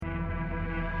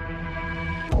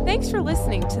Thanks for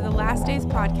listening to the Last Days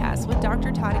podcast with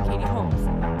Dr. Todd and Katie Holmes.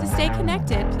 To stay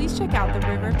connected, please check out the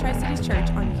River of Tri-Cities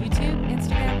Church on YouTube,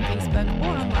 Instagram, Facebook,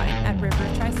 or online at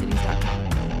riveroftricities.com.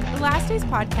 The Last Days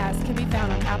podcast can be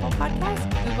found on Apple Podcasts,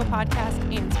 Google Podcasts,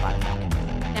 and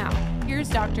Spotify. Now, here's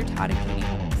Dr. Todd and Katie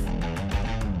Holmes.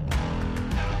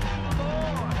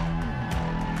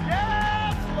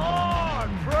 Yes, Lord!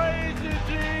 Praise you,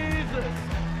 Jesus!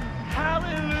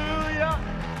 Hallelujah!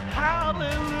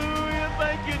 Hallelujah!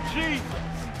 Thank you, Jesus!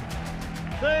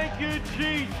 Thank you,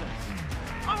 Jesus!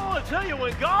 I want to tell you,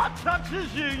 when God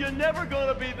touches you, you're never going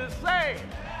to be the same.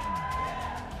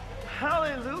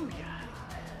 Hallelujah!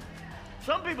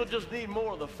 Some people just need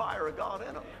more of the fire of God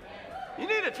in them. You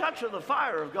need a touch of the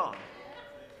fire of God.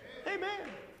 Amen.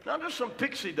 Not just some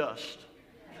pixie dust.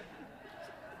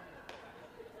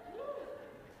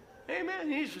 Amen.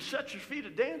 He needs to set your feet a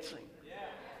dancing.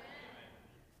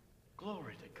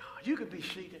 Glory to God. You can be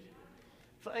seated.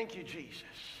 Thank you, Jesus.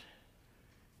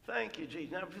 Thank you,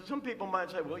 Jesus. Now, some people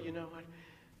might say, well, you know what,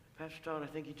 Pastor Todd,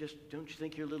 don't you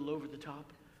think you're a little over the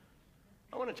top?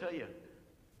 I want to tell you,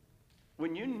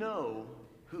 when you know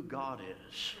who God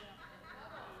is,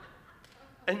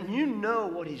 and you know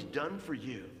what he's done for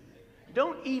you,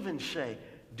 don't even say,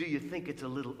 do you think it's a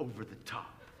little over the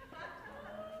top?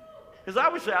 Because I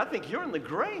would say, I think you're in the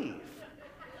grave.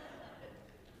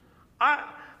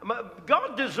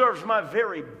 God deserves my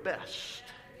very best.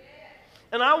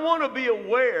 And I want to be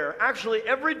aware, actually,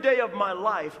 every day of my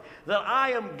life, that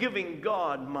I am giving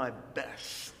God my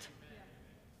best.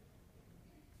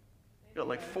 You got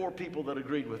like 4 people that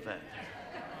agreed with that.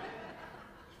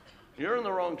 You're in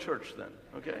the wrong church then,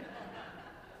 okay?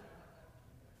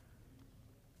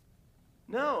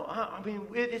 No, I mean,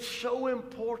 it's so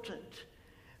important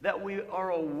that we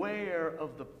are aware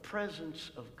of the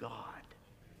presence of God.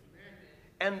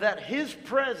 And that his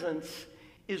presence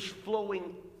is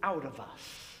flowing out of us.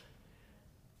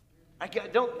 How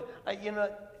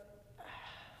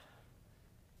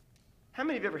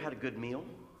many of you ever had a good meal?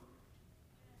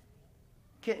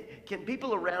 Can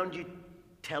people around you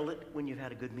tell it when you've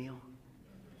had a good meal?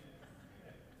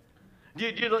 Do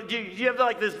you have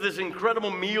like this incredible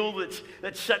meal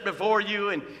that's set before you,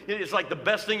 and it's like the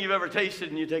best thing you've ever tasted,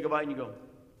 and you take a bite and you go,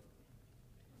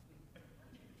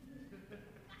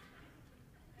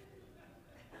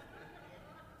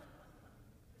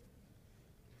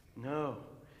 no,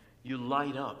 you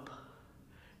light up.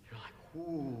 You're like,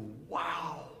 ooh,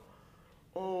 wow.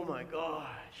 Oh my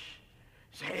gosh.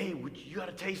 Say, hey, you got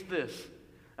to taste this.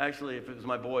 Actually, if it was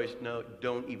my boys, no,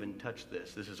 don't even touch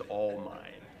this. This is all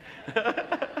mine.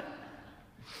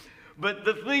 But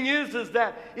the thing is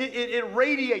that it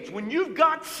radiates. When you've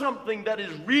got something that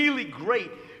is really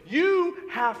great, you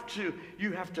have to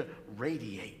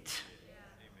radiate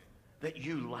that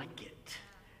you like it.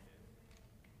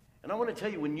 And I want to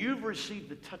tell you, when you've received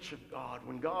the touch of God,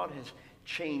 when God has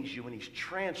changed you, when he's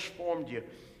transformed you,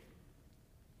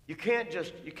 you can't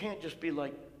just be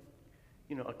like,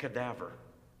 a cadaver.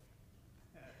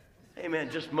 Amen.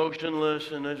 Just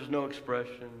motionless and there's no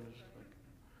expression. It's like,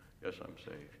 yes, I'm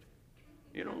saved.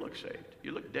 You don't look saved.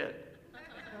 You look dead.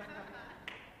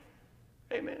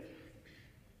 Amen.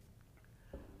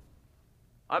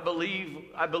 I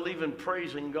believe in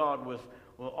praising God with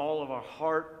all of our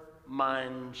heart,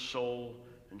 mind, soul,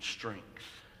 and strength.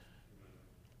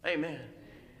 Amen.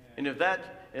 And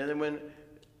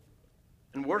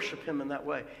and worship him in that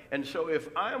way. And so if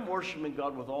I am worshiping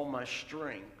God with all my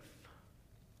strength,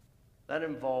 that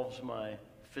involves my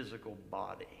physical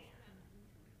body.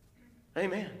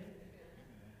 Amen.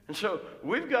 And so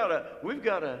we've got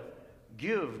to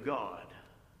give God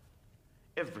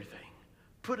everything.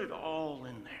 Put it all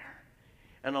in there.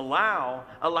 And allow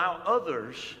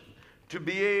others to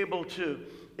be able to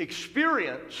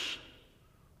experience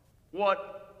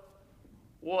what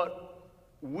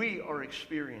we are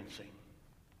experiencing.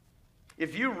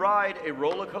 If you ride a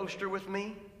roller coaster with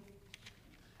me,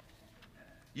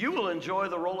 you will enjoy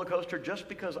the roller coaster just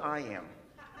because I am.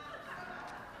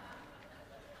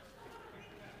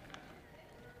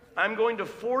 I'm going to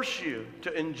force you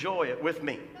to enjoy it with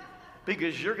me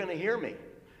because you're going to hear me.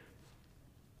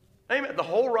 Amen. The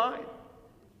whole ride.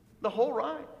 The whole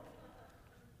ride.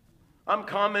 I'm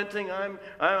commenting,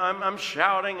 I'm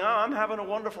shouting, I'm having a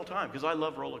wonderful time because I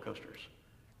love roller coasters.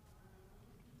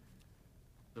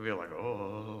 They'll be like,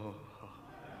 oh.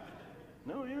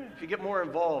 No, if you get more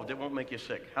involved, it won't make you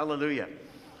sick. Hallelujah.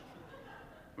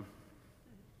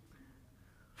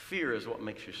 Fear is what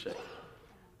makes you sick.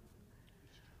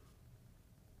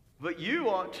 But you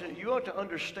ought to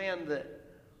understand that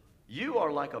you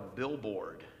are like a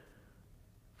billboard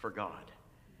for God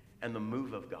and the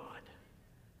move of God.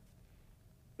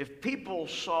 If people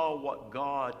saw what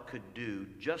God could do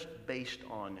just based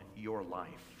on your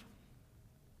life,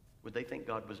 would they think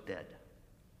God was dead?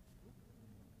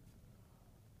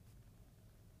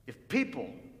 If people,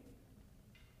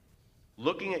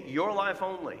 looking at your life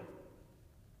only,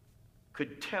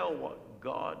 could tell what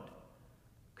God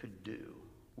could do,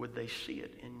 would they see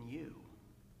it in you?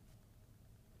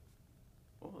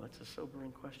 Oh, that's a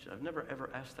sobering question. I've never ever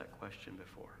asked that question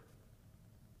before.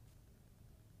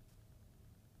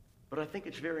 But I think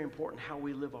it's very important how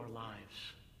we live our lives,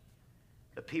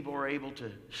 that people are able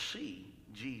to see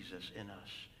Jesus in us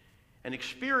and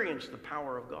experience the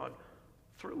power of God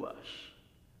through us.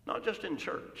 Not just in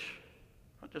church.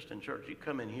 Not just in church. You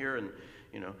come in here and,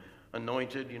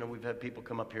 anointed. We've had people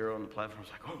come up here on the platform.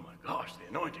 It's like, oh my gosh, the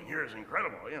anointing here is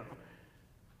incredible.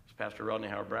 As Pastor Rodney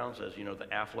Howard-Browne says, the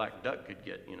Aflac duck could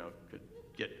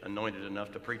get anointed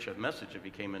enough to preach a message if he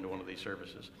came into one of these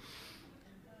services.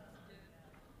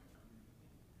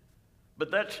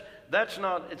 But it's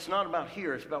not about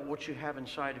here. It's about what you have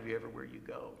inside of you everywhere you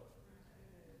go.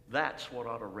 That's what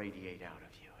ought to radiate out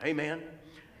of you. Amen?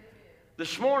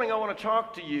 This morning I want to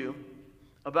talk to you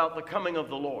about the coming of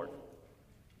the Lord.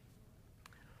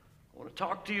 I want to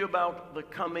talk to you about the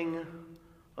coming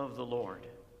of the Lord.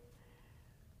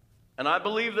 And I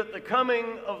believe that the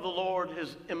coming of the Lord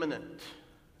is imminent.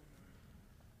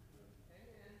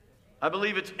 I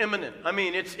believe it's imminent. I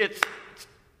mean,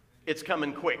 it's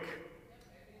coming quick.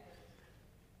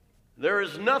 There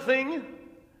is nothing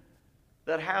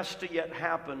that has to yet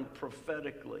happen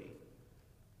prophetically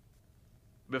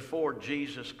before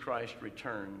Jesus Christ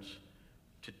returns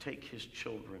to take his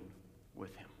children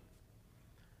with him.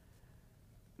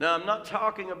 Now, I'm not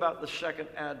talking about the second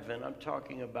advent. I'm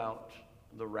talking about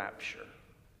the rapture.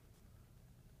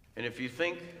 And if you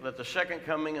think that the second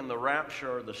coming and the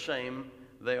rapture are the same,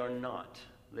 they are not.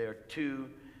 They are two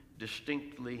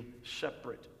distinctly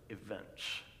separate events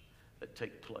that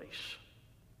take place.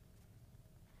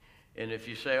 And if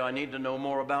you say, I need to know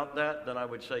more about that, then I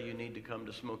would say you need to come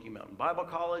to Smoky Mountain Bible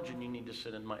College and you need to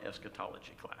sit in my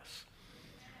eschatology class.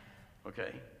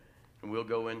 Okay? And we'll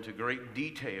go into great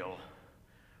detail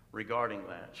regarding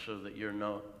that so that you're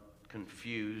not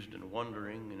confused and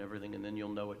wondering and everything, and then you'll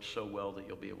know it so well that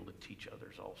you'll be able to teach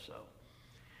others also.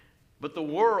 But the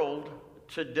world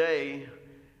today,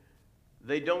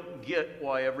 they don't get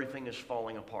why everything is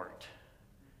falling apart.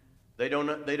 They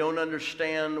don't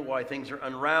understand why things are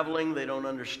unraveling. They don't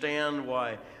understand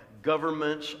why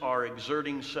governments are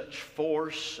exerting such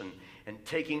force and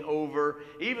taking over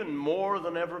even more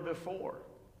than ever before.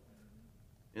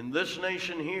 In this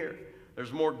nation here,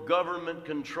 there's more government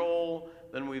control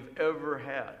than we've ever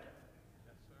had.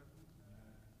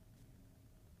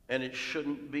 And it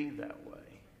shouldn't be that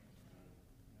way.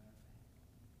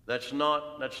 That's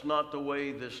not the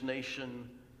way this nation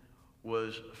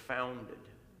was founded.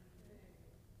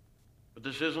 But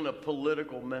this isn't a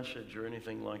political message or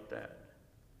anything like that.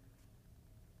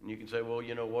 And you can say, well,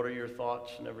 what are your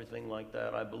thoughts and everything like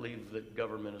that? I believe that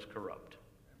government is corrupt.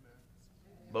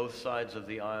 Both sides of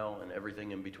the aisle and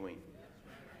everything in between.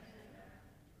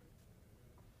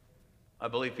 I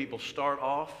believe people start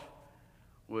off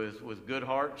with good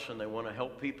hearts and they want to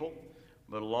help people,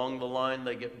 but along the line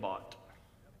they get bought.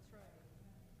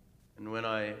 And when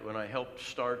I helped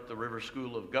start the River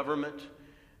School of Government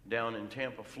down in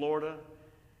Tampa, Florida,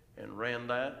 and ran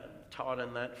that, and taught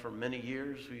in that for many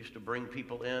years, we used to bring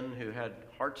people in who had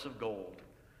hearts of gold,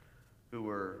 who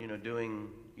were, doing,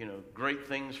 great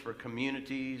things for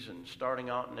communities and starting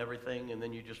out and everything, and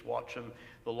then you just watch them.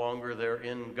 The longer they're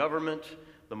in government,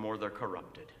 the more they're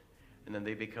corrupted. And then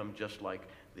they become just like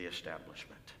the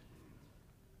establishment.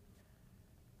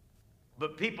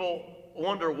 But people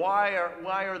wonder, why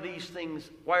are these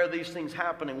things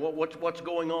happening? What's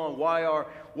going on? Why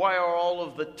are all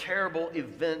of the terrible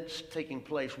events taking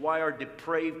place? Why are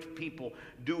depraved people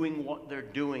doing what they're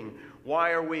doing?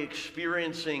 Why are we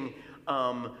experiencing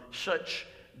such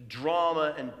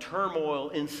drama and turmoil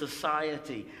in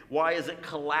society? Why is it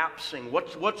collapsing?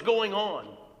 What's going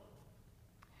on?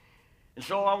 And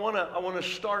so I want to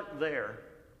start there.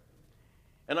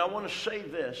 And I want to say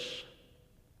this,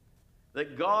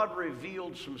 that God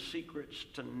revealed some secrets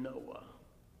to Noah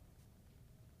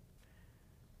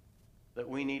that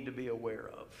we need to be aware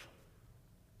of.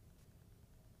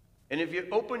 And if you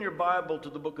open your Bible to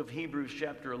the book of Hebrews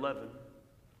chapter 11,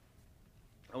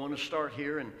 I want to start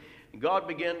here. And God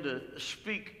began to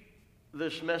speak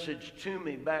this message to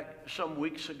me back some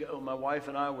weeks ago. My wife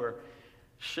and I were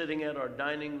sitting at our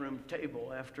dining room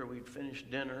table after we'd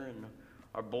finished dinner, and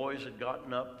our boys had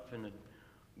gotten up and had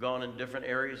gone in different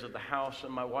areas of the house,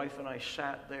 and my wife and I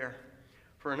sat there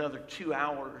for another 2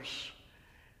 hours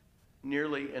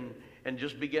nearly and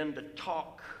just began to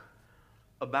talk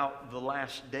about the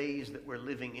last days that we're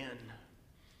living in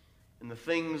and the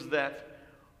things that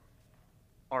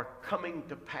are coming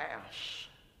to pass.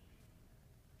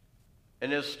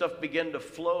 And as stuff began to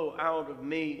flow out of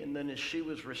me, and then as she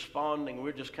was responding,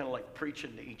 we're just kind of like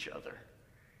preaching to each other.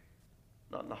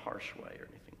 Not in a harsh way or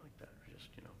anything like that. Just,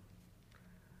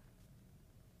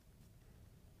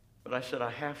 But I said, I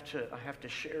have to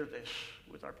share this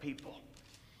with our people.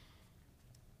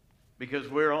 Because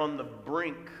we're on the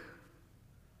brink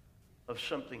of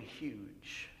something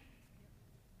huge.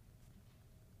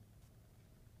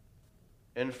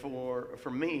 And for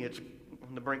me, it's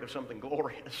on the brink of something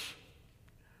glorious.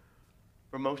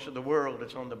 For most of the world,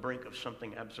 it's on the brink of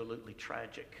something absolutely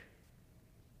tragic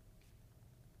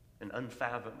and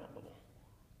unfathomable,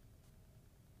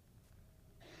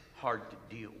 hard to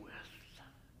deal with,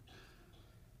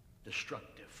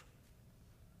 destructive.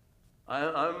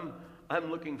 I'm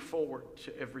looking forward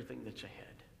to everything that's ahead.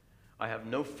 I have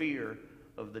no fear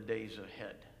of the days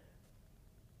ahead.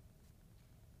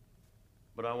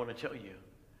 But I want to tell you,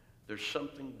 there's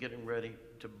something getting ready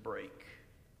to break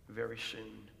very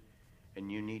soon,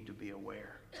 and you need to be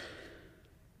aware.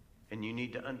 And you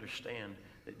need to understand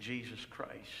that Jesus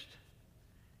Christ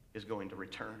is going to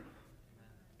return.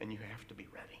 And you have to be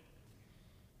ready.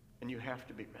 And you have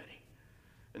to be ready.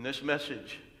 And this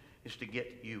message is to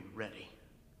get you ready.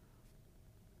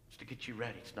 It's to get you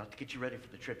ready. It's not to get you ready for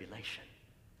the tribulation.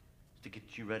 It's to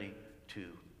get you ready to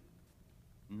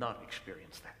not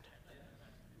experience that.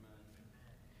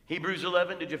 Hebrews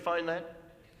 11, did you find that?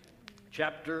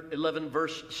 Chapter 11,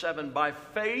 verse 7. By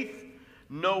faith,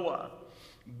 Noah,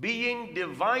 being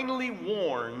divinely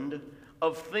warned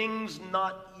of things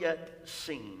not yet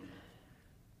seen.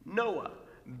 Noah,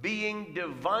 being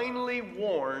divinely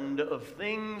warned of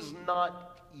things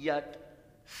not yet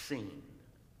seen.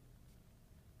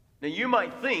 Now you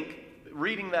might think,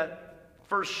 reading that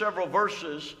first several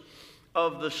verses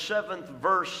of the 7th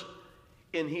verse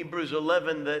in Hebrews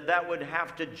 11, that would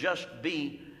have to just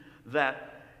be that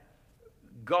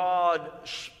God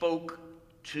spoke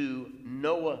to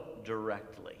Noah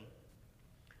directly.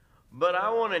 But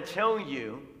I want to tell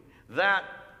you that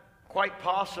quite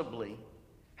possibly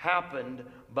happened,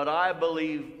 but I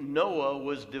believe Noah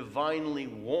was divinely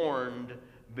warned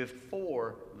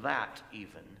before that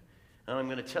even. And I'm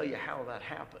going to tell you how that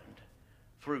happened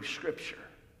through Scripture.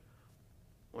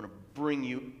 I want to bring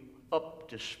you up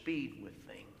to speed with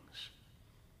things.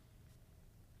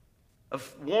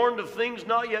 Warned of things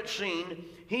not yet seen,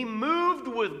 he moved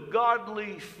with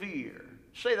godly fear.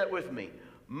 Say that with me.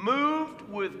 Moved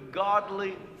with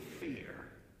godly fear.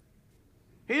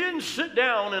 He didn't sit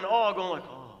down in awe going like,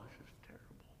 oh, this is terrible.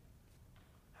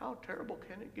 How terrible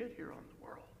can it get here on the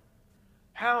world?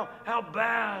 How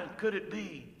bad could it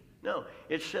be? No,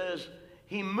 it says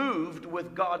he moved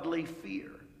with godly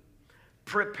fear.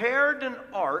 Prepared an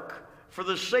ark for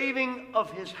the saving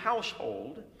of his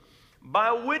household,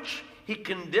 by which he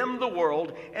condemned the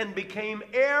world and became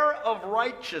heir of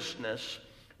righteousness,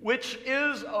 which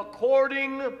is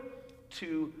according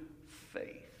to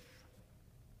faith.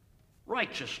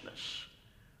 Righteousness,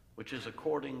 which is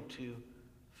according to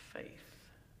faith.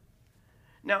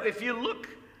 Now, if you look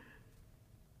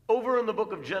over in the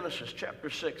book of Genesis, chapter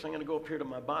 6, I'm going to go up here to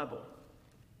my Bible.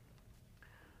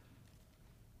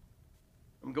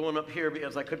 I'm going up here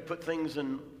because I could put things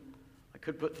in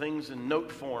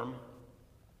note form,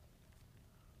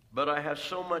 but I have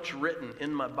so much written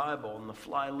in my Bible, in the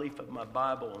fly leaf of my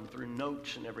Bible, and through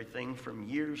notes and everything from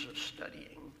years of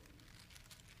studying.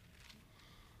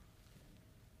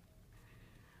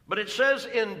 But it says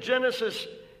in Genesis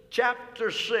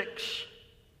chapter 6,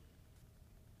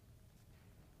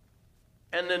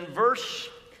 and in verse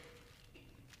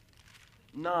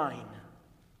 9,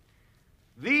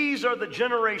 these are the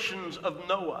generations of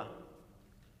Noah.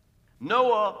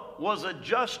 Noah was a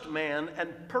just man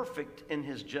and perfect in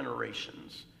his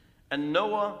generations. And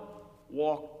Noah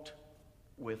walked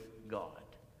with God.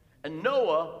 And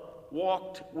Noah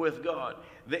walked with God.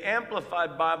 The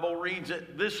Amplified Bible reads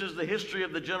it, this is the history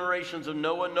of the generations of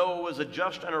Noah. Noah was a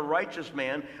just and a righteous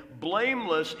man,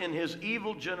 blameless in his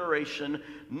evil generation.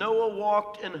 Noah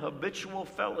walked in habitual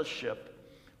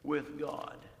fellowship with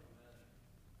God.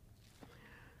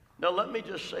 Now let me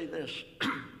just say this.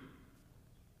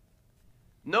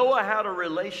 Noah had a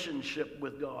relationship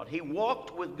with God. He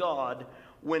walked with God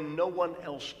when no one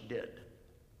else did.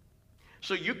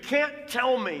 So you can't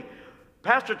tell me,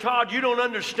 Pastor Todd, you don't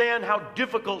understand how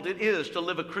difficult it is to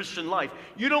live a Christian life.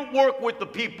 You don't work with the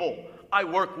people I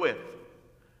work with.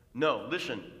 No,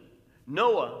 listen.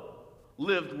 Noah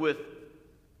lived with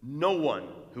no one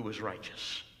who was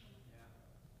righteous.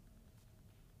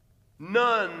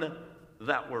 none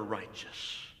that were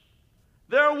righteous.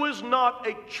 There was not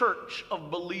a church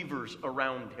of believers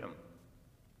around him.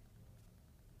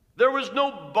 There was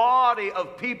no body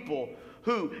of people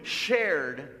who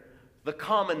shared the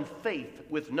common faith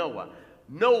with Noah.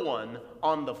 No one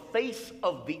on the face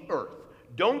of the earth.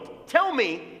 Don't tell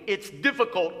me it's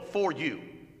difficult for you.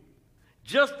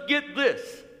 Just get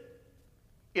this.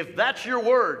 If that's your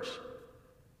words,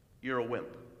 you're a wimp,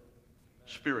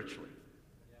 spiritually.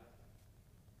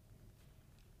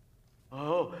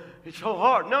 Oh, it's so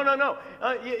hard. No.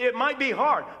 It might be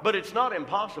hard, but it's not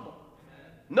impossible.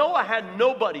 Noah had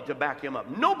nobody to back him up,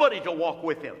 nobody to walk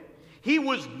with him. He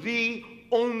was the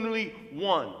only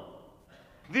one.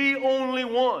 The only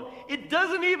one. It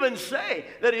doesn't even say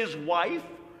that his wife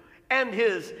and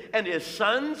his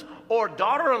sons or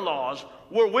daughter-in-laws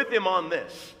were with him on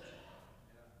this.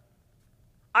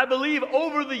 I believe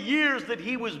over the years that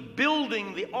he was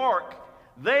building the ark,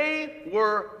 they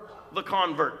were the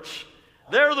converts.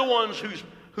 They're the ones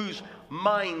whose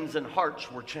minds and hearts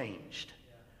were changed.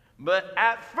 But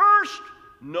at first,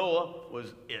 Noah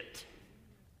was it.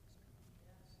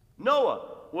 Noah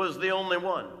was the only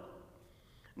one.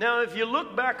 Now, if you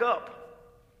look back up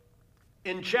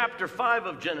in chapter 5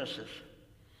 of Genesis,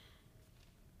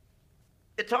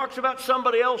 it talks about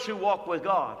somebody else who walked with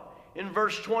God. In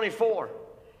verse 24,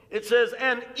 it says,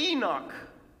 and Enoch,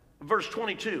 verse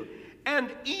 22, and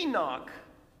Enoch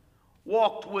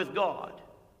walked with God.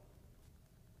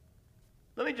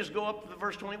 Let me just go up to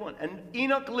verse 21. And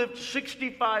Enoch lived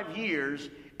 65 years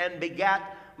and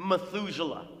begat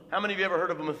Methuselah. How many of you ever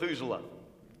heard of Methuselah?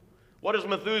 What is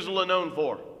Methuselah known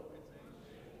for?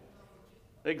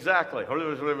 Exactly.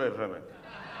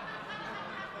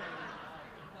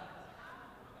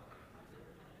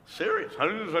 Serious.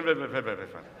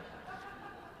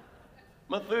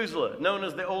 Methuselah, known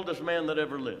as the oldest man that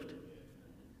ever lived.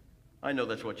 I know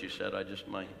that's what you said. It's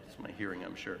my hearing,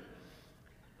 I'm sure.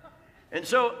 And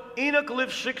so Enoch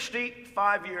lived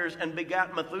 65 years and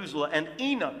begat Methuselah. And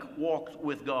Enoch walked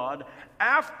with God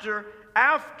after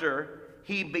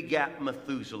he begat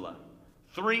Methuselah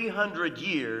 300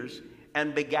 years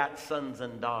and begat sons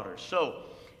and daughters. So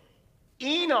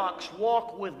Enoch's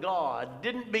walk with God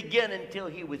didn't begin until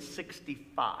he was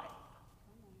 65.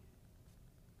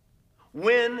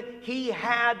 When he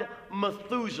had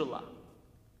Methuselah.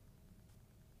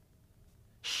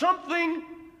 Something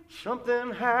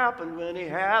happened when he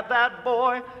had that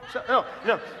boy. No.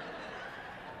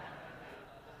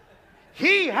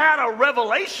 He had a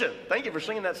revelation. Thank you for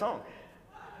singing that song.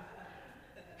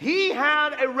 He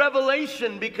had a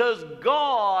revelation because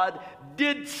God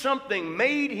did something,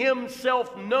 made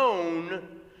himself known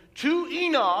to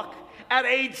Enoch at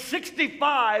age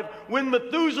 65 when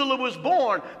Methuselah was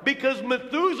born, because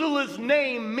Methuselah's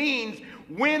name means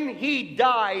when he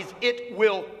dies, it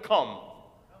will come.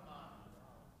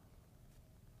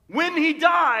 When he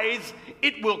dies,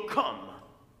 it will come.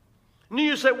 And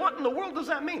you say, what in the world does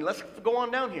that mean? Let's go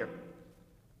on down here.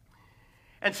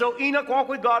 And so Enoch walked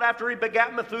with God after he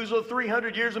begat Methuselah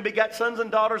 300 years and begat sons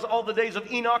and daughters. All the days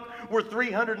of Enoch were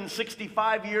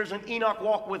 365 years, and Enoch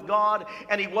walked with God,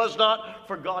 and he was not,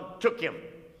 for God took him.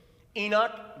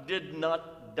 Enoch did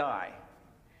not die.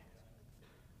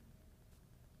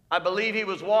 I believe he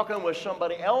was walking with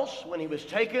somebody else when he was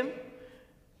taken.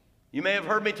 You may have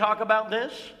heard me talk about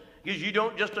this, because you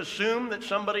don't just assume that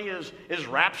somebody is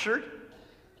raptured,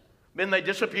 then they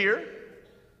disappear.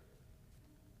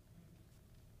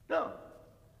 No.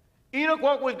 Enoch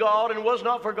walked with God and was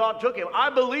not, for God took him. I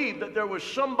believe that there was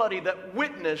somebody that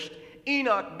witnessed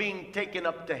Enoch being taken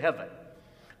up to heaven.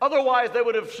 Otherwise, they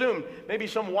would have assumed maybe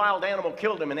some wild animal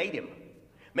killed him and ate him.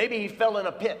 Maybe he fell in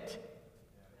a pit.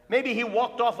 Maybe he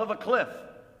walked off of a cliff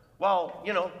while,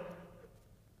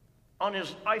 on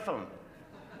his iPhone.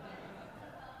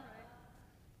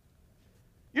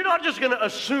 You're not just going to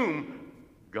assume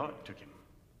God took him.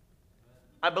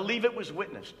 I believe it was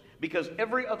witnessed, because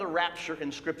every other rapture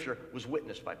in Scripture was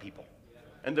witnessed by people.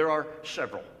 And there are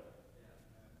several.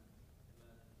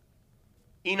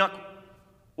 Enoch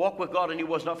walked with God, and he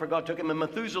was not, for God took him. And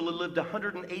Methuselah lived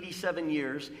 187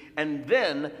 years and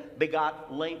then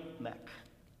begot Lamech.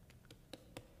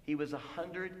 He was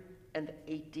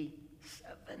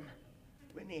 187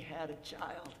 when he had a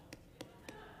child.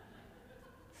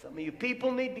 Some of you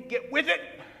people need to get with it.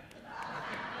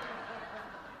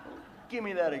 Give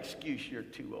me that excuse you're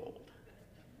too old.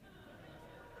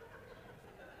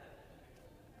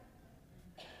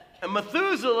 And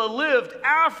Methuselah lived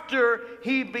after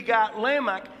he begot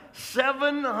Lamech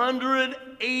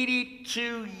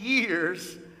 782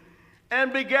 years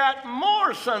and begat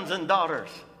more sons and daughters.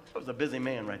 That was a busy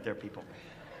man right there, people.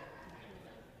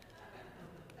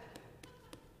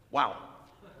 Wow.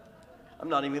 I'm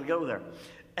not even going to go there.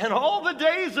 And all the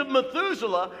days of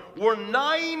Methuselah were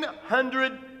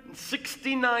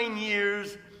 969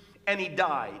 years, and he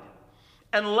died.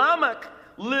 And Lamech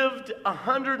lived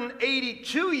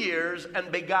 182 years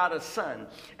and begot a son.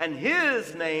 And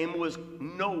his name was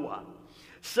Noah,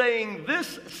 saying,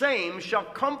 "This same shall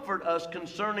comfort us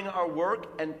concerning our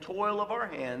work and toil of our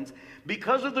hands,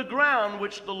 because of the ground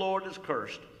which the Lord has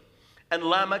cursed." And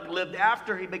Lamech lived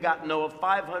after he begot Noah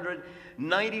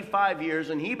 595 years,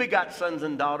 and he begot sons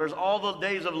and daughters. All the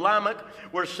days of Lamech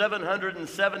were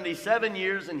 777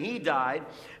 years, and he died.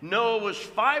 Noah was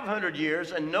 500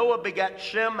 years, and Noah begat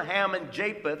Shem, Ham, and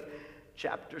Japheth.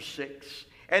 Chapter 6.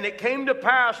 And it came to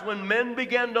pass, when men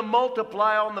began to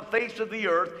multiply on the face of the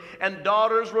earth, and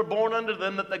daughters were born unto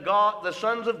them, that the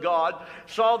sons of God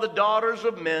saw the daughters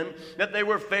of men, that they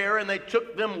were fair, and they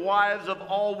took them wives of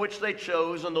all which they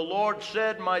chose. And the Lord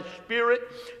said, "My spirit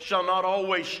shall not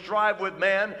always strive with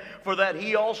man, for that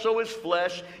he also is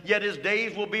flesh, yet his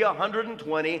days will be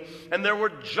 120. And there were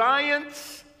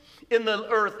giants in the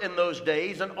earth in those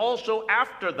days, and also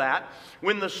after that,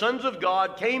 when the sons of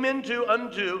God came in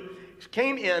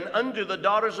unto the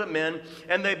daughters of men,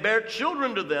 and they bare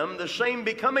children to them, the same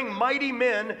becoming mighty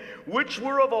men, which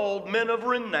were of old, men of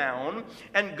renown.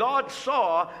 And God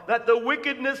saw that the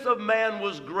wickedness of man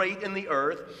was great in the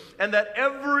earth, and that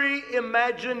every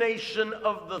imagination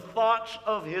of the thoughts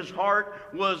of his heart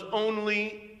was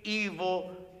only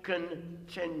evil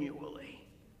continually."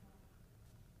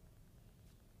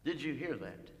 Did you hear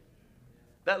that?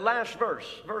 That last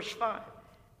verse, verse 5.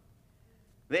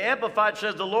 The Amplified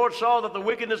says, "The Lord saw that the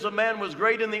wickedness of man was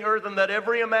great in the earth, and that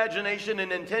every imagination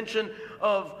and intention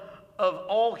of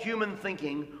all human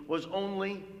thinking was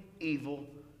only evil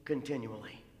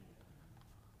continually."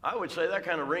 I would say that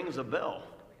kind of rings a bell.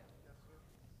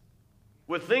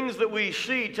 With things that we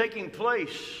see taking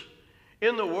place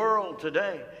in the world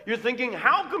today, you're thinking,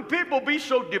 how can people be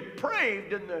so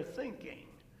depraved in their thinking?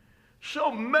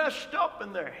 So messed up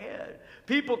in their head.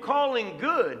 People calling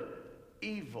good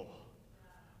evil.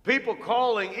 People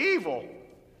calling evil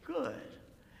good.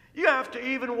 You have to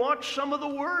even watch some of the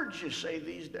words you say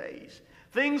these days.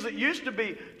 Things that used to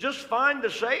be just fine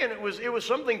to say, and it was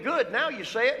something good. Now you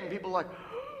say it and people are like,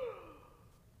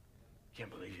 "Can't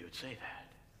believe you would say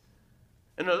that."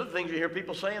 And other things you hear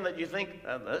people saying that you think,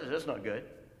 that's not good.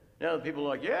 Now people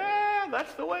are like, "Yeah,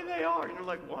 that's the way they are." And you're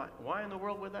like, "Why? Why in the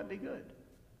world would that be good?"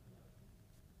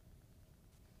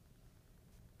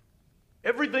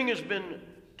 Everything has been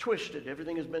twisted.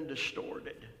 Everything has been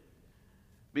distorted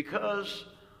because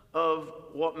of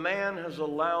what man has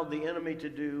allowed the enemy to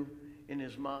do in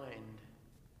his mind.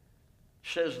 It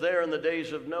says there in the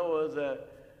days of Noah that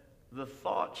the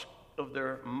thoughts of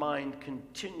their mind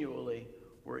continually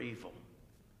were evil.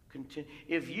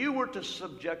 If you were to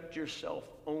subject yourself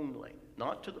only,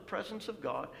 not to the presence of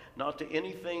God, not to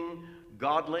anything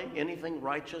godly, anything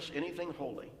righteous, anything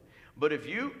holy, but if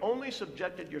you only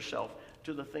subjected yourself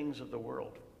to the things of the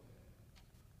world,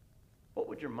 what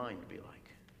would your mind be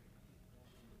like?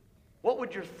 What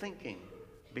would your thinking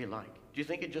be like? Do you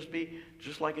think it'd just be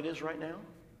just like it is right now?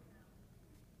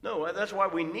 No, that's why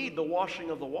we need the washing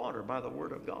of the water by the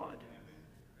Word of God.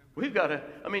 We've got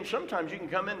to, sometimes you can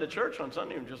come into church on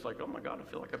Sunday and just like, "Oh my God, I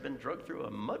feel like I've been drugged through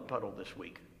a mud puddle this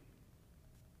week.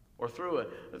 Or through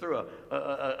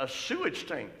a sewage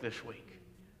tank this week."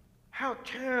 How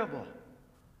terrible.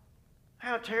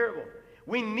 How terrible.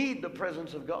 We need the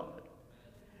presence of God.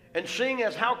 And seeing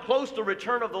as how close the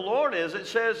return of the Lord is, it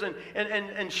says,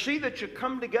 and see that you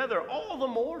come together all the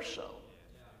more so.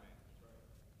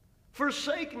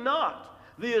 "Forsake not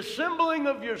the assembling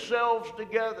of yourselves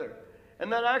together."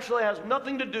 And that actually has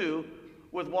nothing to do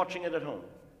with watching it at home.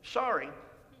 Sorry.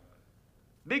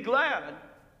 Be glad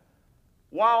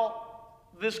while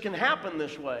this can happen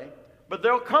this way, but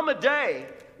there'll come a day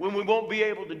when we won't be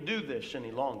able to do this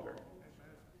any longer.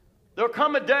 There'll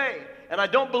come a day, and I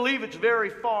don't believe it's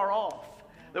very far off,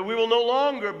 that we will no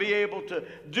longer be able to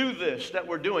do this that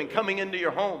we're doing, coming into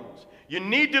your homes. You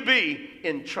need to be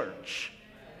in church.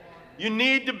 You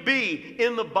need to be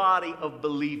in the body of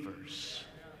believers.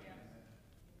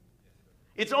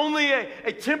 It's only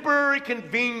a temporary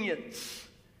convenience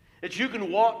that you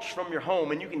can watch from your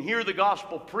home and you can hear the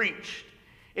gospel preached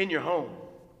in your home.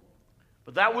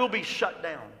 But that will be shut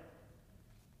down.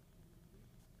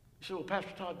 You say, "Well,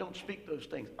 Pastor Todd, don't speak those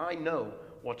things." I know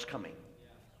what's coming.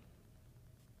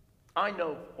 I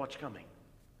know what's coming.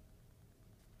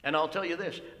 And I'll tell you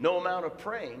this, no amount of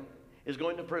praying is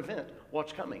going to prevent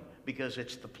what's coming, because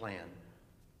it's the plan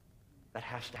that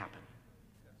has to happen.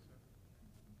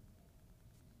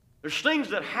 There's things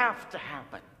that have to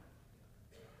happen.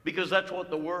 Because that's what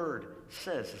the Word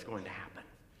says is going to happen.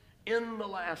 In the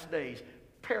last days,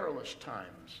 perilous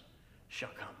times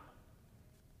shall come.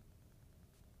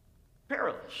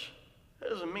 Perilous. That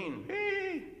doesn't mean,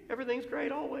 hey, everything's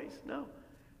great always. No,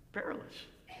 perilous.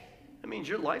 That means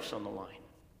your life's on the line.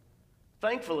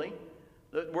 Thankfully,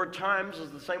 the word times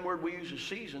is the same word we use as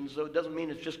seasons, so it doesn't mean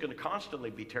it's just going to constantly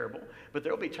be terrible. But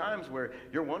there'll be times where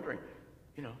you're wondering,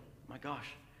 my gosh,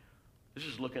 this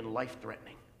is looking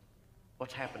life-threatening.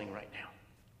 What's happening right now?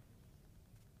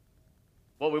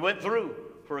 Well, we went through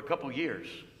for a couple years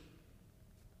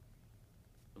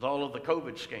with all of the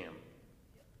COVID scam.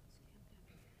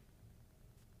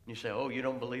 You say, oh, you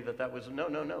don't believe that was...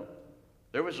 No.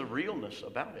 There was a realness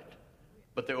about it.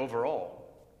 But the overall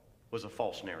was a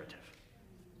false narrative.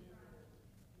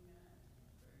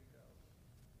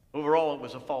 Overall, it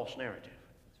was a false narrative.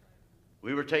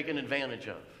 We were taken advantage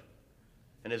of.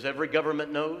 And as every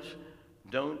government knows,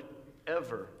 don't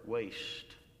ever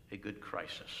waste a good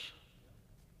crisis.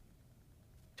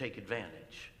 Take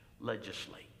advantage.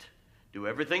 Legislate. Do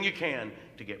everything you can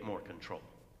to get more control.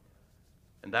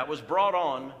 And that was brought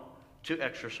on to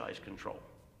exercise control.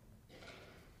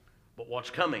 But what's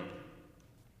coming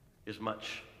is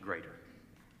much greater.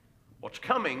 What's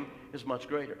coming is much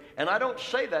greater. And I don't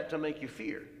say that to make you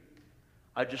fear.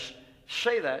 I just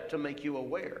say that to make you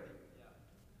aware.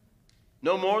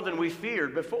 No more than we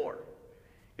feared before.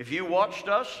 If you watched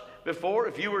us before,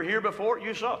 if you were here before,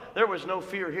 you saw there was no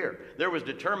fear here. There was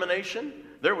determination,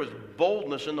 there was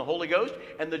boldness in the Holy Ghost,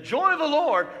 and the joy of the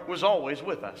Lord was always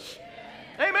with us.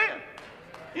 Amen.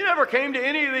 You never came to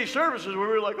any of these services where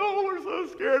we were like, oh, we're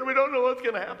so scared, we don't know what's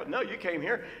going to happen. No, you came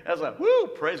here as a, woo,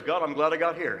 praise God, I'm glad I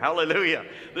got here. Hallelujah.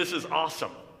 This is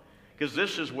awesome. Because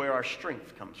this is where our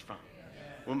strength comes from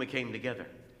when we came together.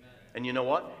 And you know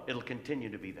what? It'll continue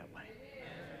to be that way.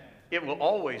 It will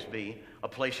always be a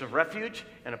place of refuge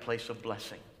and a place of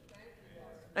blessing.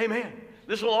 Amen.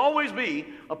 This will always be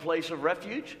a place of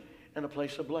refuge and a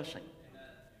place of blessing.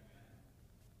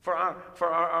 For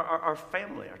our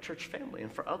family, our church family,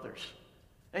 and for others.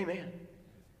 Amen.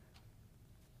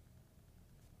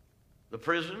 The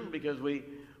prison, because we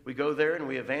go there and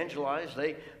we evangelize,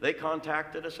 they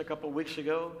contacted us a couple of weeks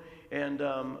ago, and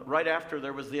right after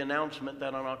there was the announcement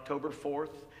that on October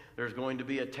 4th, there's going to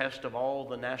be a test of all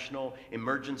the national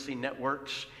emergency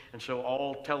networks, and so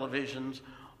all televisions,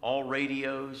 all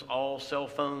radios, all cell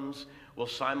phones will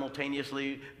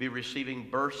simultaneously be receiving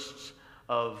bursts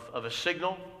of a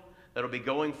signal that'll be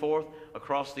going forth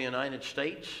across the United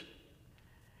States.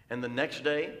 And the next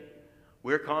day,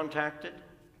 we're contacted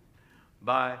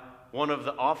by one of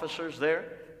the officers there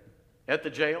at the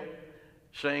jail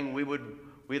saying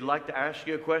we'd like to ask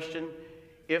you a question.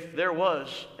 If there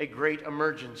was a great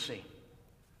emergency,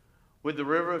 would the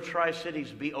River of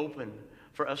Tri-Cities be open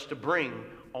for us to bring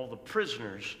all the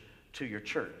prisoners to your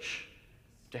church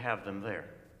to have them there?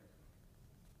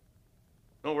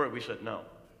 Don't worry, we said no.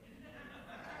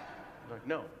 Like,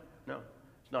 no,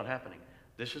 it's not happening.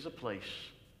 This is a place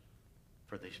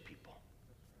for these people.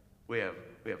 We have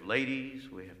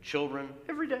ladies, we have children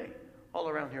every day, all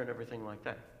around here and everything like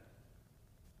that.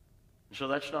 And so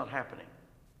that's not happening.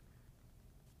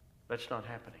 That's not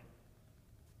happening.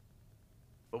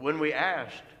 But when we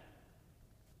asked,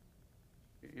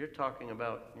 you're talking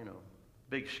about,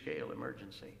 big scale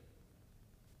emergency.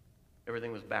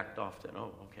 Everything was backed off then.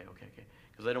 Oh, okay.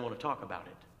 Because they don't want to talk about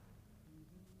it.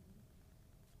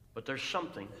 But there's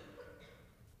something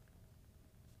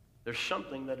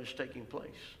that is taking place.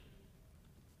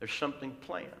 There's something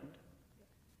planned.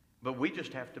 But we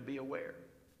just have to be aware.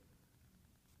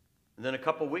 And then a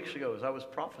couple weeks ago, as I was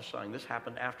prophesying, this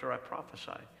happened after I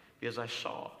prophesied, because I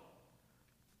saw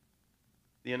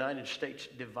the United States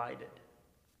divided.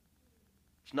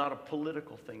 It's not a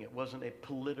political thing. It wasn't a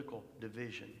political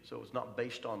division. So it's not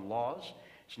based on laws.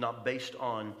 It's not based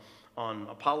on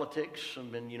politics. I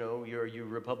mean, you're you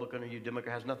Republican or you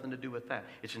Democrat. It has nothing to do with that.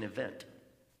 It's an event.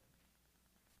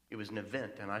 It was an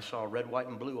event, and I saw red, white,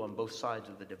 and blue on both sides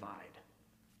of the divide.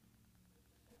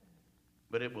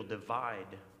 But it will divide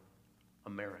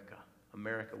America.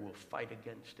 America will fight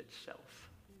against itself.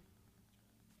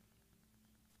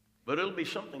 But it'll be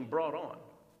something brought on.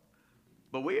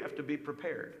 But we have to be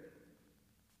prepared.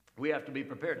 We have to be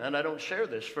prepared. And I don't share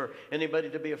this for anybody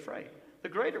to be afraid. The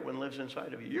greater one lives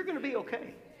inside of you. You're going to be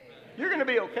okay. You're going to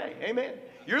be okay. Amen.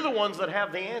 You're the ones that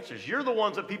have the answers. You're the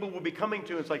ones that people will be coming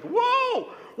to. And it's like, whoa,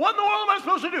 what in the world am I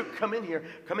supposed to do? Come in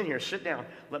here, sit down.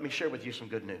 Let me share with you some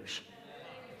good news.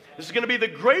 This is going to be the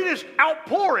greatest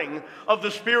outpouring of the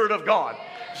Spirit of God.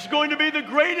 This is going to be the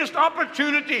greatest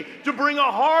opportunity to bring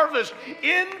a harvest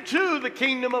into the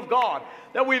kingdom of God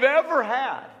that we've ever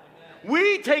had.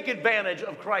 We take advantage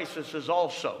of crises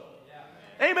also.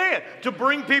 Amen. To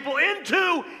bring people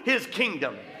into His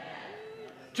kingdom.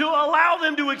 To allow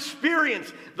them to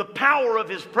experience the power of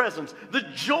His presence, the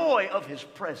joy of His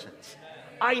presence.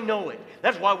 I know it.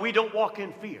 That's why we don't walk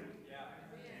in fear.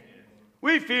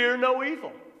 We fear no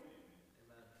evil.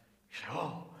 You say,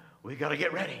 oh, we got to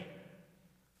get ready.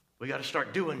 We got to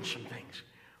start doing some things.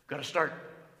 We've got to start,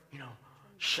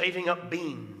 saving up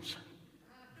beans.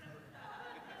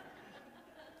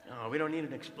 No, we don't need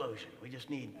an explosion. We just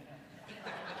need...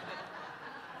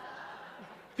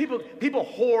 People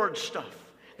hoard stuff.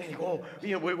 They think, oh,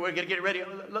 we're going to get ready.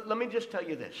 Let me just tell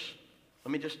you this.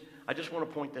 I just want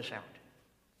to point this out.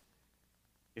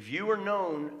 If you are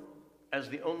known as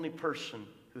the only person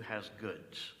who has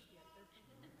goods,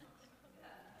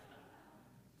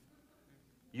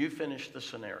 you finish the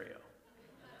scenario.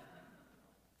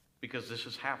 Because this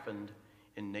has happened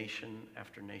in nation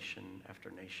after nation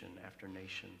after nation after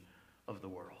nation of the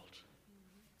world.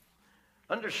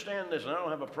 Understand this, and I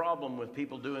don't have a problem with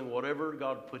people doing whatever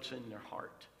God puts in their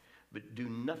heart. But do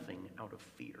nothing out of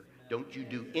fear. Don't you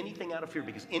do anything out of fear,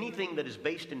 because anything that is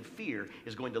based in fear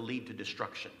is going to lead to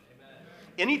destruction.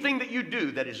 Anything that you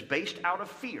do that is based out of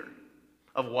fear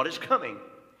of what is coming,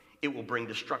 it will bring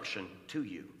destruction to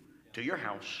you, to your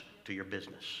house, to your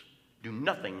business. Do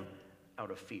nothing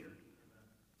out of fear.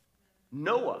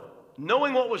 Noah,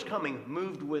 knowing what was coming,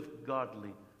 moved with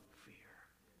godly fear.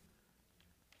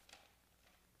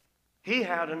 He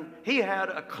had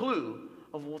a clue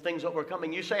of things that were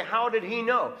coming. You say, how did he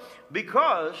know?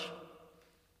 Because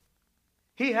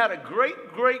he had a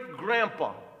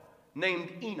great-great-grandpa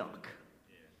named Enoch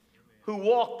who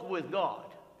walked with God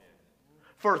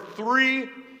for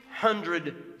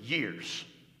 300 years.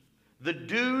 The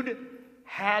dude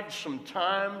had some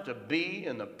time to be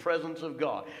in the presence of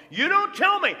God. You don't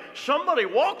tell me somebody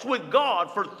walks with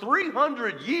God for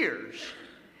 300 years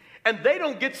and they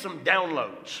don't get some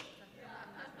downloads.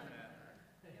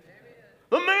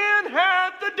 The man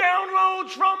had the downloads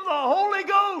from the Holy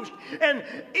Ghost, and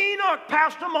Enoch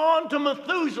passed them on to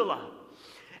Methuselah.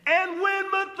 And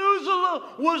when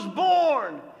Methuselah was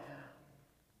born,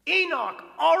 Enoch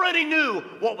already knew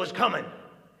what was coming.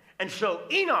 And so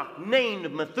Enoch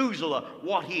named Methuselah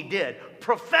what he did.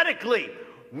 Prophetically,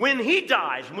 when he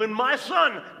dies, when my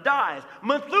son dies,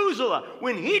 Methuselah,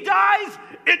 when he dies,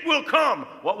 it will come.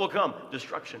 What will come?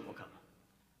 Destruction will come.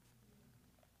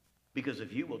 Because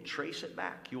if you will trace it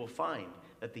back, you will find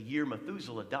that the year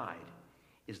Methuselah died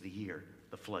is the year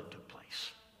the flood took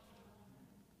place.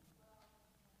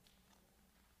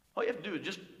 All you have to do is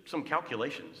just some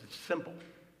calculations. It's simple.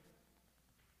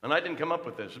 And I didn't come up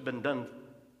with this. It's been done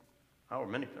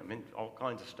all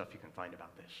kinds of stuff you can find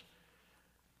about this.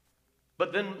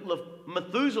 But then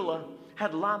Methuselah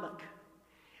had Lamech.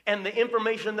 And the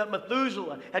information that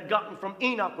Methuselah had gotten from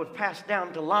Enoch was passed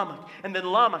down to Lamech. And then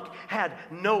Lamech had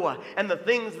Noah. And the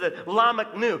things that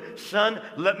Lamech knew. Son,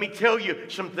 let me tell you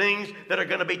some things that are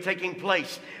going to be taking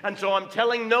place. And so I'm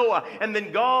telling Noah. And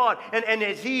then God, and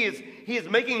as he is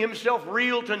making himself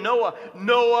real to Noah,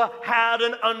 Noah had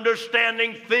an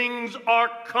understanding. Things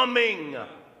are coming.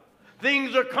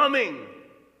 Things are coming.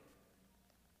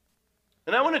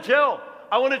 And I want to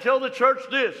tell the church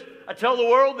this. I tell the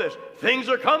world this. Things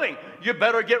are coming. You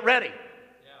better get ready.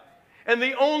 Yeah. And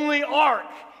the only ark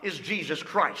is Jesus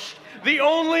Christ. The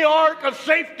only ark of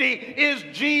safety is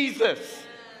Jesus.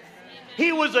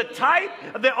 He was a type,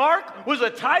 the ark was a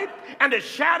type and a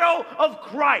shadow of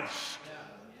Christ.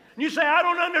 And you say, I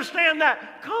don't understand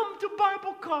that. Come to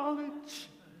Bible college.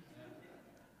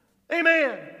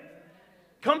 Amen.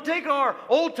 Come take our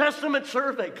Old Testament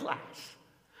survey class.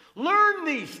 Learn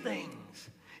these things.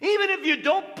 Even if you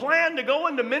don't plan to go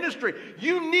into ministry,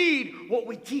 you need what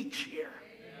we teach here.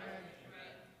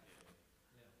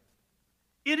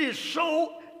 It is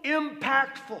so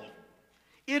impactful.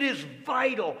 It is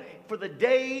vital for the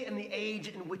day and the age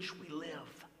in which we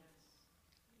live.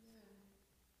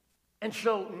 And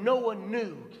so Noah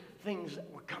knew things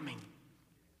that were coming.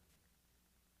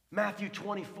 Matthew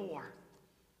 24.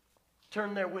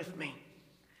 Turn there with me.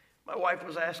 My wife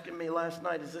was asking me last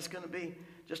night, is this going to be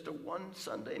just a one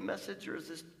Sunday message, or is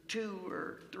this 2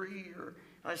 or 3? Or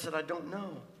I said, I don't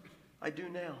know. I do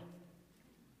now.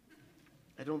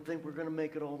 I don't think we're going to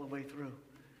make it all the way through.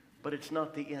 But it's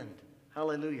not the end.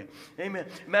 Hallelujah. Amen.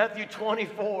 Matthew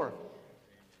 24. In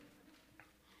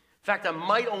fact, I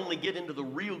might only get into the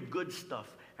real good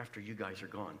stuff after you guys are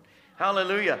gone.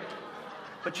 Hallelujah.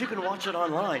 But you can watch it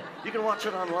online. You can watch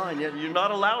it online. You're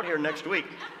not allowed here next week.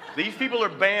 These people are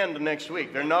banned next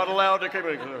week. They're not allowed to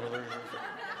come.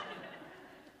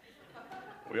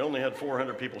 We only had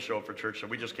 400 people show up for church, so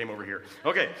we just came over here.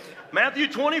 Okay, Matthew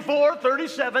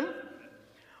 24:37.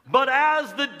 But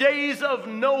as the days of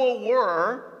Noah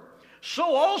were,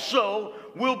 so also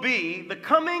will be the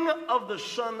coming of the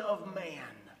Son of Man.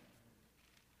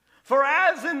 For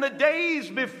as in the days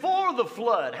before the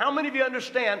flood, how many of you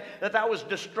understand that that was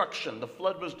destruction? The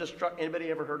flood was destruction. Anybody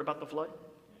ever heard about the flood?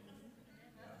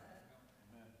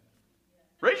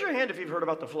 Raise your hand if you've heard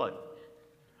about the flood.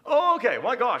 Oh, okay.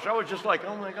 My gosh, I was just like,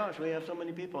 oh my gosh, we have so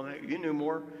many people. You knew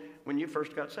more when you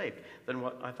first got saved than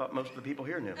what I thought most of the people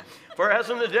here knew. For as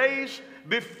in the days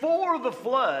before the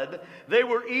flood, they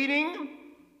were eating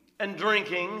and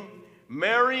drinking,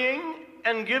 marrying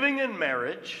and giving in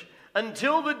marriage,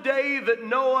 until the day that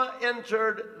Noah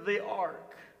entered the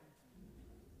ark.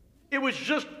 It was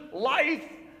just life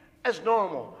as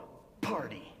normal.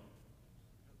 Party.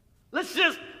 Let's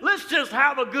just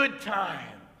have a good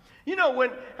time. You know,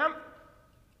 how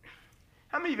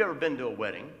many of you have ever been to a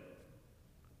wedding?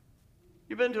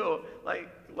 You've been to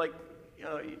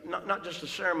not just the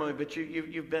ceremony, but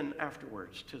you've been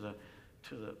afterwards to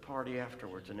the party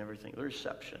afterwards and everything. The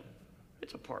reception.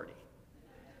 It's a party.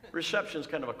 Reception is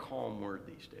kind of a calm word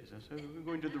these days. I say, we're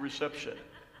going to the reception.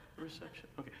 The reception.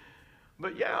 Okay.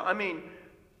 But yeah, I mean,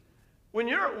 when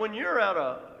you're at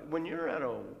a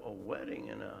wedding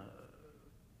and a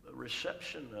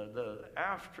reception, the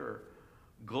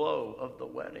afterglow of the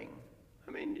wedding,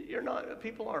 I mean,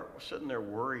 people aren't sitting there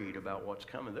worried about what's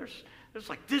coming. There's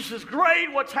like, this is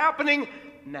great, what's happening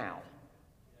now.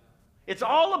 It's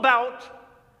all about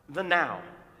the now.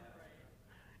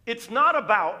 It's not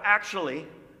about, actually,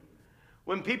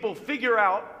 when people figure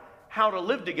out how to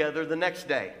live together the next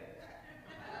day.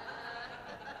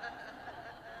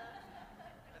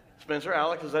 Spencer,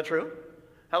 Alex, is that true?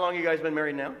 How long have you guys been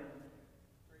married now?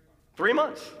 3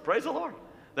 months. Praise the Lord.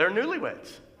 They're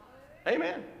newlyweds.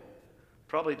 Amen.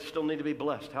 Probably still need to be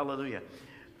blessed. Hallelujah.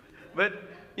 But,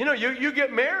 you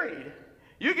get married.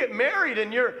 You get married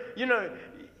and you're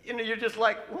just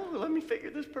like, oh, let me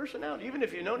figure this person out. Even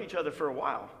if you've known each other for a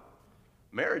while.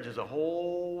 Marriage is a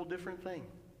whole different thing.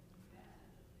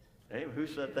 Hey, who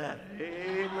said that?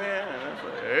 Amen.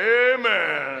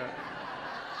 Amen.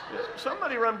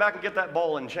 Somebody run back and get that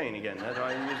ball and chain again. That's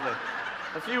what I usually.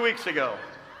 A few weeks ago.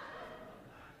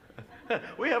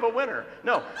 We have a winner.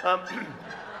 No.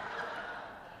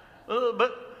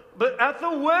 But at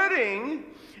the wedding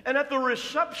and at the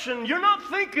reception, you're not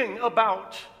thinking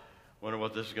about, wonder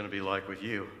what this is going to be like with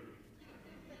you.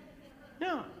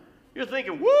 Yeah. You're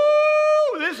thinking,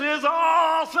 woo, this is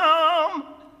awesome.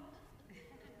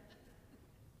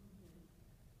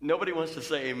 Nobody wants to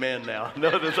say amen now. No,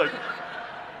 it's like...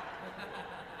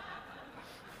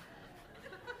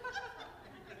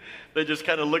 They just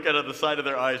kind of look out of the side of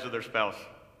their eyes of their spouse.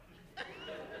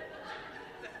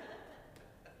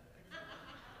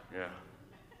 Yeah.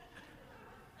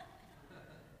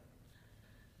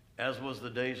 As was the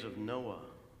days of Noah,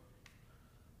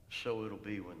 so it'll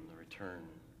be when the return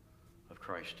of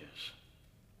Christ is.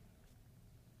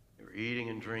 They were eating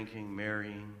and drinking,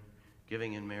 marrying,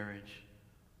 giving in marriage.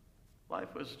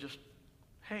 Life was just,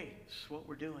 hey, this is what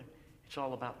we're doing. It's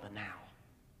all about the now.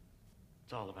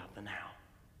 It's all about the now.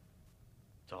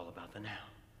 It's all about the now.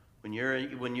 When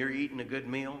you're eating a good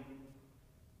meal,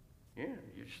 yeah,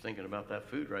 you're just thinking about that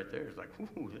food right there. It's like,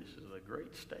 ooh, this is a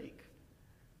great steak.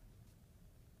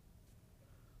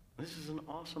 This is an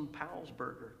awesome Powell's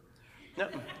burger. No.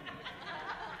 We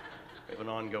have an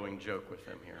ongoing joke with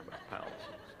them here about Powell's.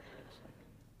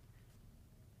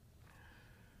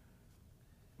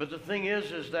 But the thing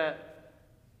is that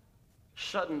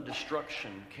sudden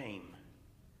destruction came.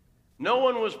 No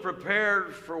one was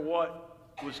prepared for what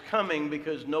was coming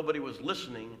because nobody was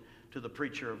listening to the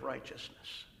preacher of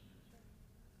righteousness.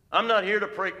 I'm not here to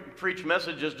preach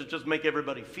messages to just make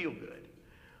everybody feel good.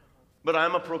 But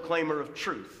I'm a proclaimer of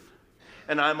truth.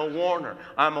 And I'm a warner.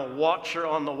 I'm a watcher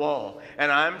on the wall.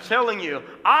 And I'm telling you,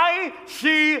 I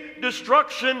see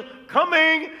destruction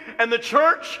coming, and the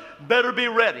church better be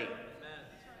ready.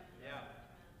 Yeah.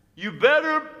 You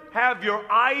better have your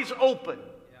eyes open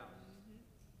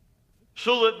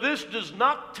so that this does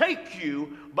not take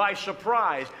you by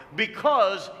surprise,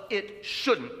 because it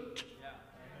shouldn't.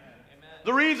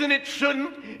 The reason it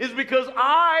shouldn't is because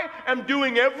I am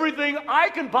doing everything I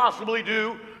can possibly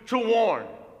do to warn.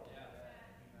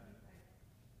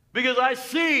 Because I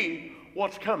see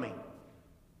what's coming.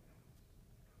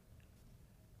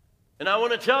 And I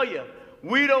want to tell you,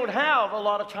 we don't have a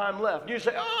lot of time left. You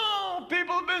say, oh,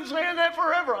 people have been saying that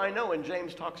forever. I know, and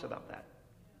James talks about that.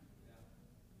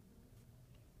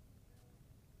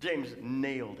 James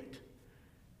nailed it.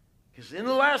 Because in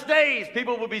the last days,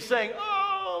 people will be saying,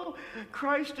 oh, oh,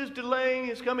 Christ is delaying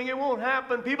his coming. It won't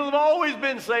happen. People have always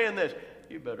been saying this.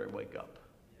 You better wake up.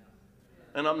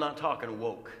 And I'm not talking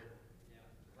woke.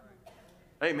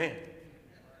 Amen.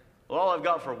 Well, all I've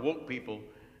got for woke people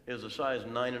is a size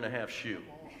 9.5 shoe.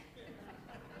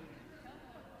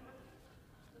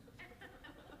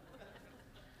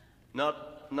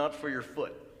 Not for your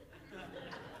foot.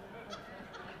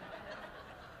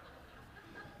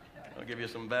 I'll give you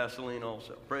some Vaseline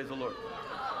also. Praise the Lord.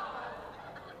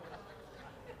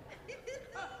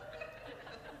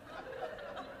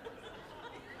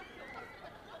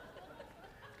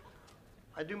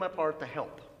 I do my part to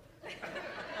help.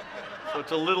 So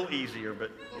it's a little easier,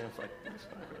 but it's like, it's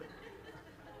not good.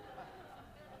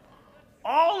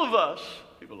 All of us,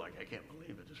 people are like, I can't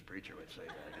believe it, this preacher would say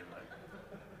that.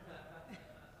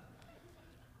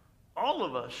 All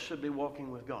of us should be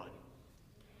walking with God.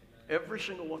 Every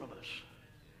single one of us.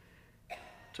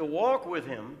 To walk with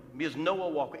him, because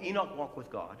Enoch walked with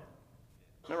God.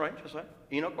 Isn't that right? Just like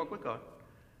Enoch walked with God.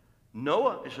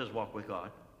 Noah, it says, walk with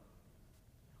God.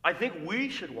 I think we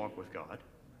should walk with God.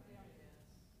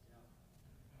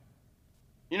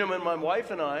 You know, when my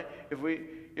wife and I,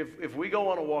 if we go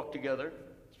on a walk together,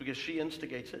 it's because she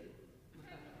instigates it.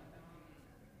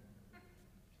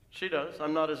 She does.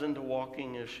 I'm not as into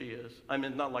walking as she is. I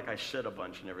mean, not like I sit a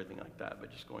bunch and everything like that, but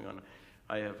just going on.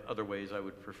 I have other ways I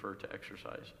would prefer to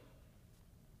exercise.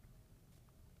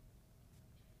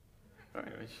 All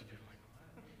right.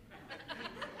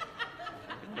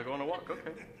 I'm going to walk.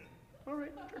 Okay. All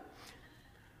right. Sure.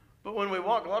 But when we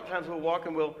walk, a lot of times we'll walk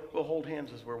and we'll hold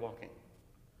hands as we're walking.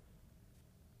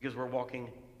 Because we're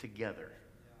walking together.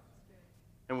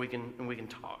 And we can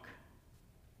talk.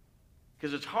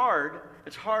 Because it's hard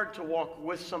to walk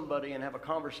with somebody and have a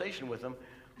conversation with them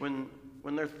when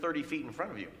they're 30 feet in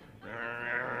front of you.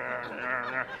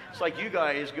 It's like you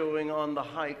guys going on the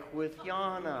hike with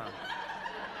Yana.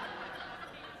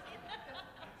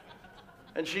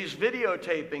 And she's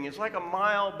videotaping. It's like a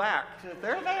mile back.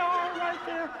 There they are right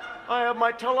there. I have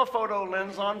my telephoto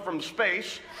lens on from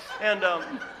space. And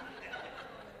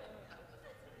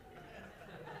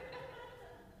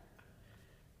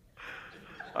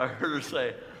I heard her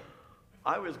say,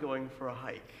 I was going for a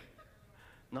hike,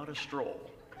 not a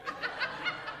stroll.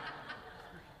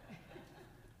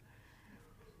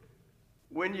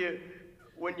 When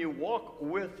you walk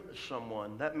with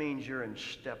someone, that means you're in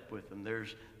step with them.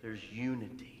 There's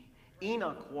unity.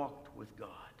 Enoch walked with God.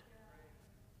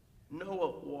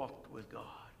 Noah walked with God.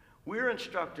 We're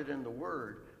instructed in the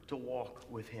Word to walk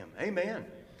with him. Amen.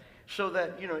 So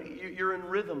that, you're in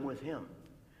rhythm with him.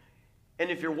 And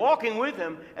if you're walking with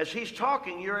him, as he's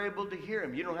talking, you're able to hear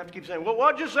him. You don't have to keep saying, well,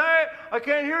 what'd you say? I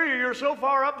can't hear you. You're so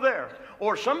far up there.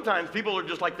 Or sometimes people are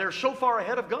just like, they're so far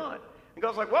ahead of God. And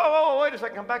God's like, whoa, wait a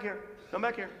second. Come back here. Come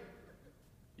back here.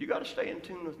 You got to stay in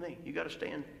tune with me. You got to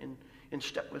stay in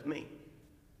step with me.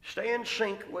 Stay in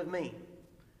sync with me.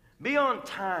 Be on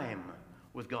time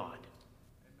with God.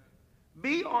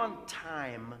 Be on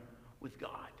time with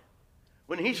God.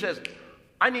 When he says,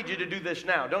 I need you to do this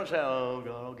now. Don't say, oh,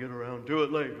 God, I'll get around to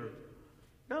it later.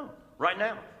 No, right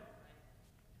now.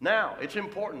 Now, it's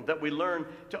important that we learn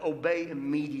to obey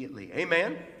immediately.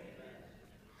 Amen?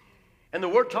 And the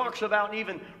Word talks about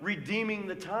even redeeming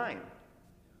the time.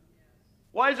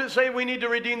 Why does it say we need to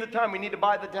redeem the time? We need to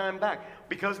buy the time back.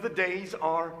 Because the days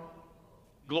are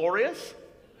glorious?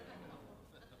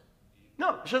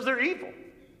 No, it says they're evil.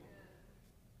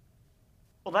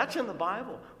 Well, that's in the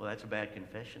Bible. Well, that's a bad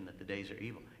confession that the days are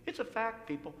evil. It's a fact,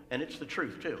 people, and it's the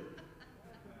truth, too.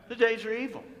 The days are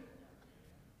evil.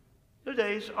 The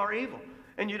days are evil.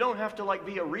 And you don't have to,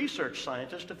 be a research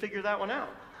scientist to figure that one out.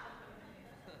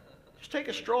 Just take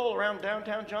a stroll around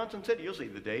downtown Johnson City. You'll see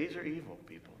the days are evil,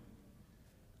 people.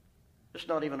 It's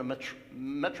not even a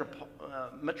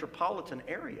metropolitan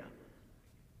area.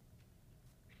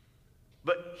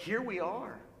 But here we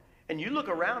are. And you look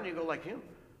around and you go like,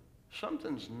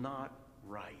 something's not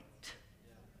right.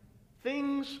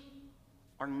 Things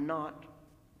are not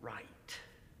right.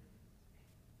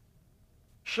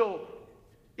 So,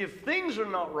 if things are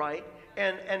not right,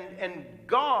 and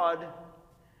God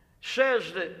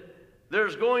says that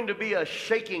there's going to be a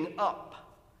shaking up,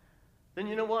 then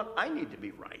you know what? I need to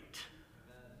be right.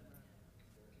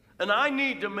 And I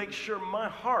need to make sure my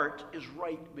heart is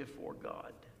right before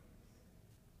God.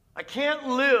 I can't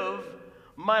live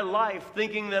my life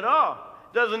thinking that,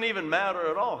 doesn't even matter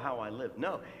at all how I live.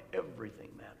 No, everything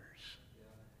matters.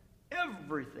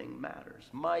 Everything matters.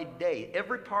 My day,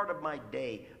 every part of my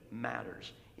day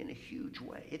matters in a huge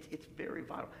way. It's very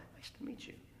vital. Nice to meet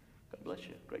you. God bless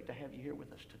you. Great to have you here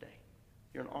with us today.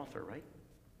 You're an author, right?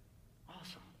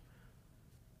 Awesome.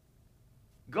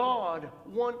 God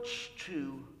wants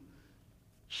to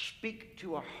speak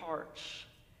to our hearts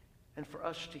and for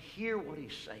us to hear what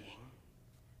He's saying.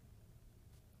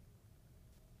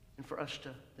 And for us to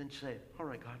then say, all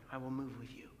right, God, I will move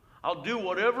with you. I'll do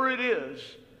whatever it is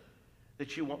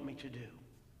that you want me to do.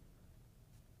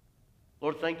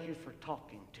 Lord, thank you for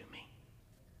talking to me.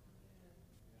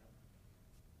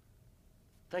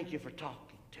 Thank you for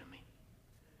talking to me.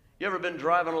 You ever been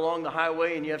driving along the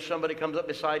highway and you have somebody comes up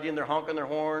beside you and they're honking their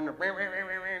horn, or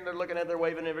they're looking at their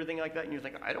waving and everything like that, and you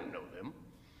think, I don't know them.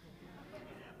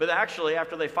 But actually,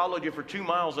 after they followed you for 2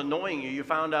 miles annoying you, you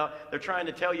found out they're trying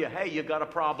to tell you, hey, you've got a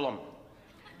problem.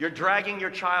 You're dragging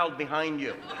your child behind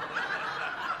you.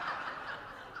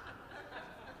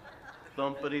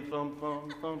 Thumpity, thump,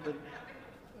 thump, thumpity.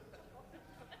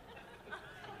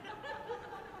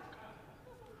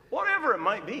 Whatever it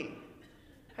might be.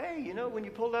 Hey, you know, when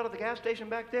you pulled out of the gas station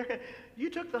back there,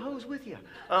 you took the hose with you.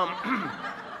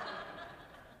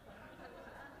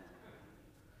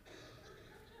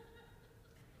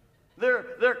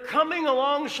 They're coming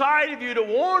alongside of you to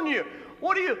warn you.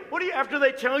 What do you, after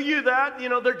they tell you that, you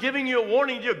know, they're giving you a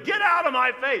warning, you go, get out of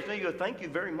my face. And you go, thank you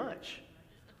very much.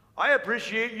 I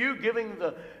appreciate you giving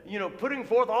putting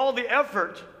forth all the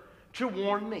effort to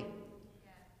warn me.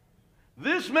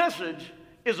 This message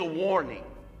is a warning.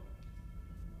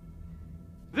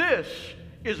 This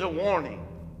is a warning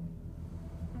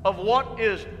of what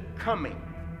is coming.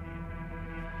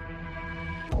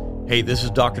 Hey, this is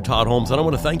Dr. Todd Holmes, and I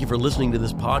want to thank you for listening to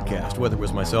this podcast, whether it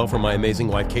was myself or my amazing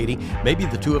wife, Katie, maybe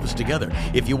the two of us together.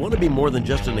 If you want to be more than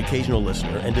just an occasional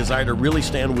listener and desire to really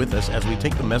stand with us as we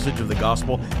take the message of the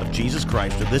gospel of Jesus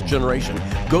Christ to this generation,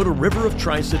 go to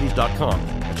riveroftricities.com.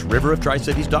 That's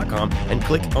riveroftricities.com and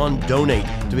click on Donate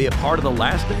to be a part of the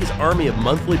Last Days Army of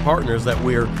monthly partners that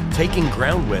we're taking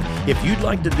ground with. If you'd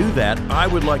like to do that, I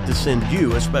would like to send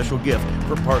you a special gift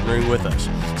for partnering with us.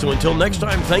 So until next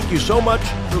time, thank you so much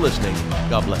for listening.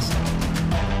 God bless.